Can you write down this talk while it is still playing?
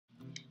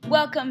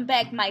Welcome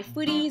back, my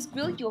foodies.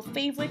 Grill your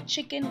favorite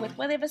chicken with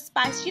whatever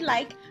spice you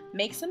like.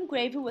 Make some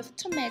gravy with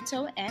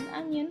tomato and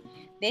onion.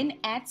 Then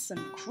add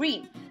some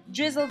cream.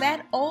 Drizzle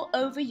that all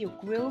over your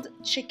grilled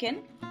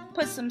chicken.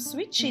 Put some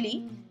sweet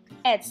chili.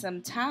 Add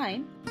some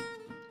thyme.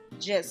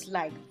 Just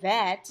like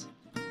that.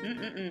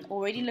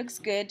 Already looks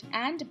good,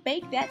 and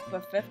bake that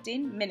for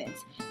 15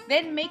 minutes.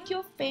 Then make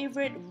your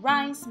favorite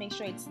rice. Make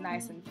sure it's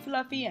nice and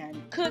fluffy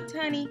and cooked,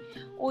 honey.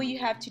 All you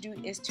have to do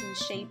is to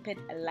shape it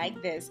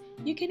like this.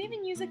 You can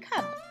even use a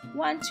cup.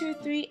 1, 2,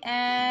 3,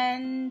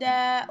 and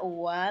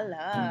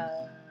voila.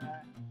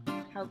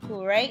 How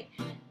cool, right?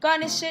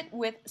 Garnish it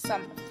with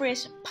some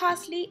fresh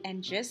parsley,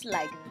 and just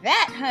like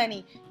that,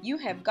 honey, you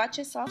have got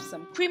yourself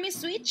some creamy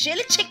sweet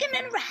chili chicken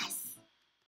and rice.